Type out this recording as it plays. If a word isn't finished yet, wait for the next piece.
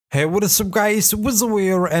Hey, what is up guys, Wizzo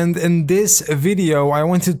here, and in this video I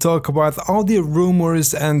want to talk about all the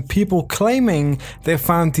rumors and people claiming they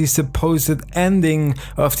found the supposed ending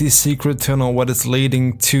of the secret tunnel what is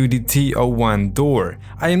leading to the T01 door.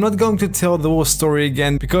 I am not going to tell the whole story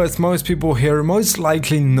again because most people here most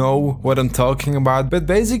likely know what I'm talking about, but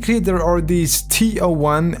basically there are these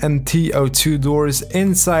T01 and T02 doors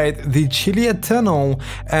inside the Chilia tunnel,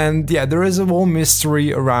 and yeah, there is a whole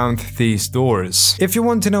mystery around these doors. If you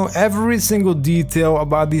want to know every single detail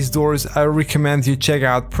about these doors, I recommend you check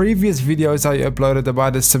out previous videos I uploaded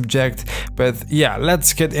about this subject, but yeah,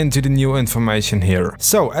 let's get into the new information here.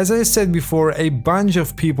 So, as I said before, a bunch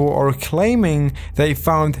of people are claiming they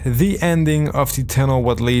found the ending of the tunnel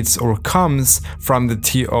what leads or comes from the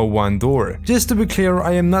T01 door. Just to be clear,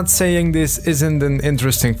 I am not saying this isn't an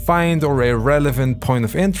interesting find or a relevant point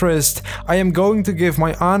of interest. I am going to give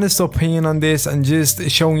my honest opinion on this and just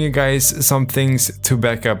showing you guys some things to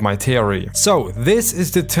back up my theory. So this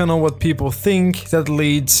is the tunnel what people think that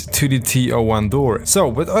leads to the T01 door. So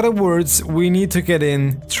with other words, we need to get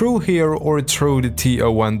in through here or through the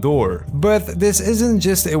T01 door. But this isn't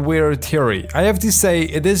just a weird theory. I have to say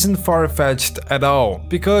it isn't far-fetched at all,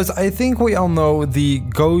 because I think we all know the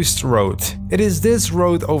ghost road. It is this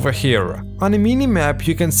road over here. On a mini-map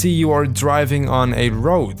you can see you are driving on a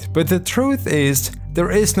road, but the truth is there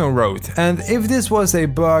is no road, and if this was a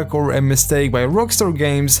bug or a mistake by Rockstar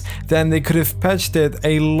Games, then they could have patched it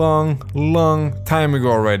a long time ago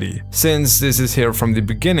already, since this is here from the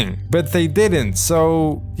beginning. But they didn't,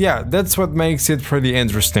 so yeah, that's what makes it pretty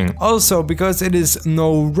interesting. Also, because it is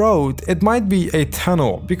no road, it might be a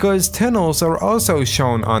tunnel, because tunnels are also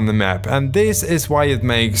shown on the map, and this is why it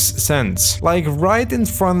makes sense. Like right in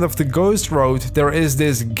front of the ghost road, there is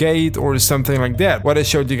this gate or something like that, what I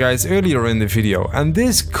showed you guys earlier in the video. And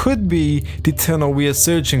this could be the tunnel we are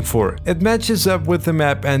searching for. It matches up with the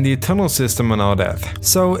map and the tunnel system and all that.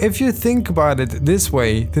 So if you think about it this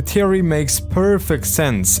way, the theory makes perfect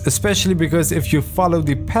sense, especially because if you follow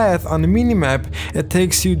the path on the minimap, it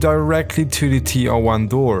takes you directly to the T01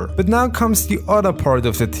 door. But now comes the other part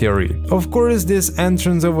of the theory. Of course, this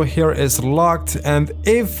entrance over here is locked, and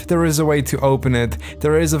if there is a way to open it,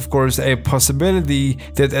 there is of course a possibility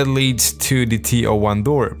that it leads to the T01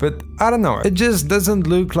 door. But I don't know, it just doesn't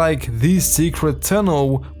look like the secret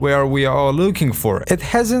tunnel where we are all looking for. It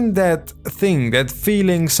hasn't that thing, that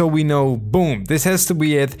feeling, so we know, boom, this has to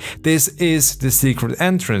be it, this is the secret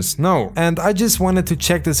entrance. No. And I just wanted to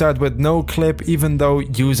check this out with no clip, even though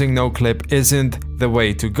using no clip isn't the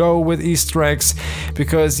way to go with Easter eggs,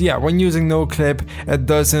 because yeah, when using no clip, it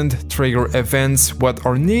doesn't trigger events what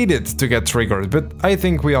are needed to get triggered, but I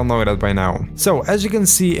think we all know that by now. So as you can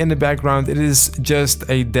see in the background, it is just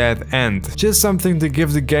a dead end, just something to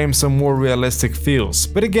give the game some more realistic feels.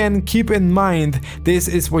 But again, keep in mind, this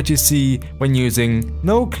is what you see when using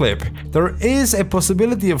no clip. There is a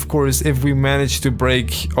possibility, of course, if we manage to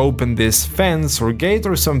break open this fence or gate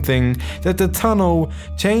or something, that the tunnel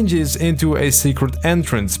changes into a secret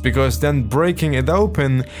entrance, because then breaking it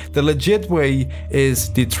open, the legit way,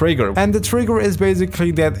 is the trigger. And the trigger is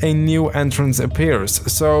basically that a new entrance appears.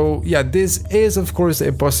 So yeah, this is of course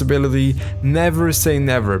a possibility, never say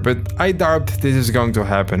never, but I doubt this is going to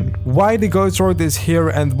happen. Why the ghost road is here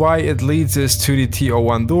and why it leads us to the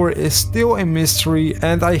T01 door is still a mystery,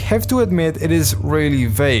 and I have to admit it is really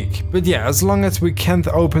vague. But yeah, as long as we can't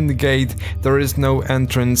open the gate, there is no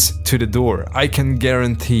entrance to the door. I can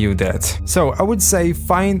guarantee you that. So I would say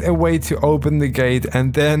find a way to open the gate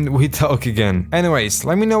and then we talk again. Anyways,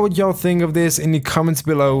 let me know what y'all think of this in the comments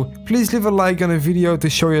below. Please leave a like on the video to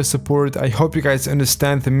show your support. I hope you guys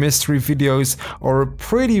understand the mystery videos are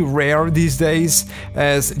pretty rare these days,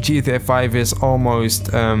 as GTA 5 is almost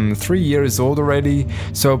 3 years old already.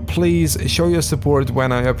 So please show your support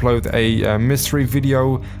when I upload a mystery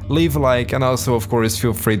video. Leave a like, and also of course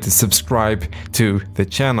feel free to subscribe to the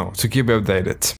channel to keep updated.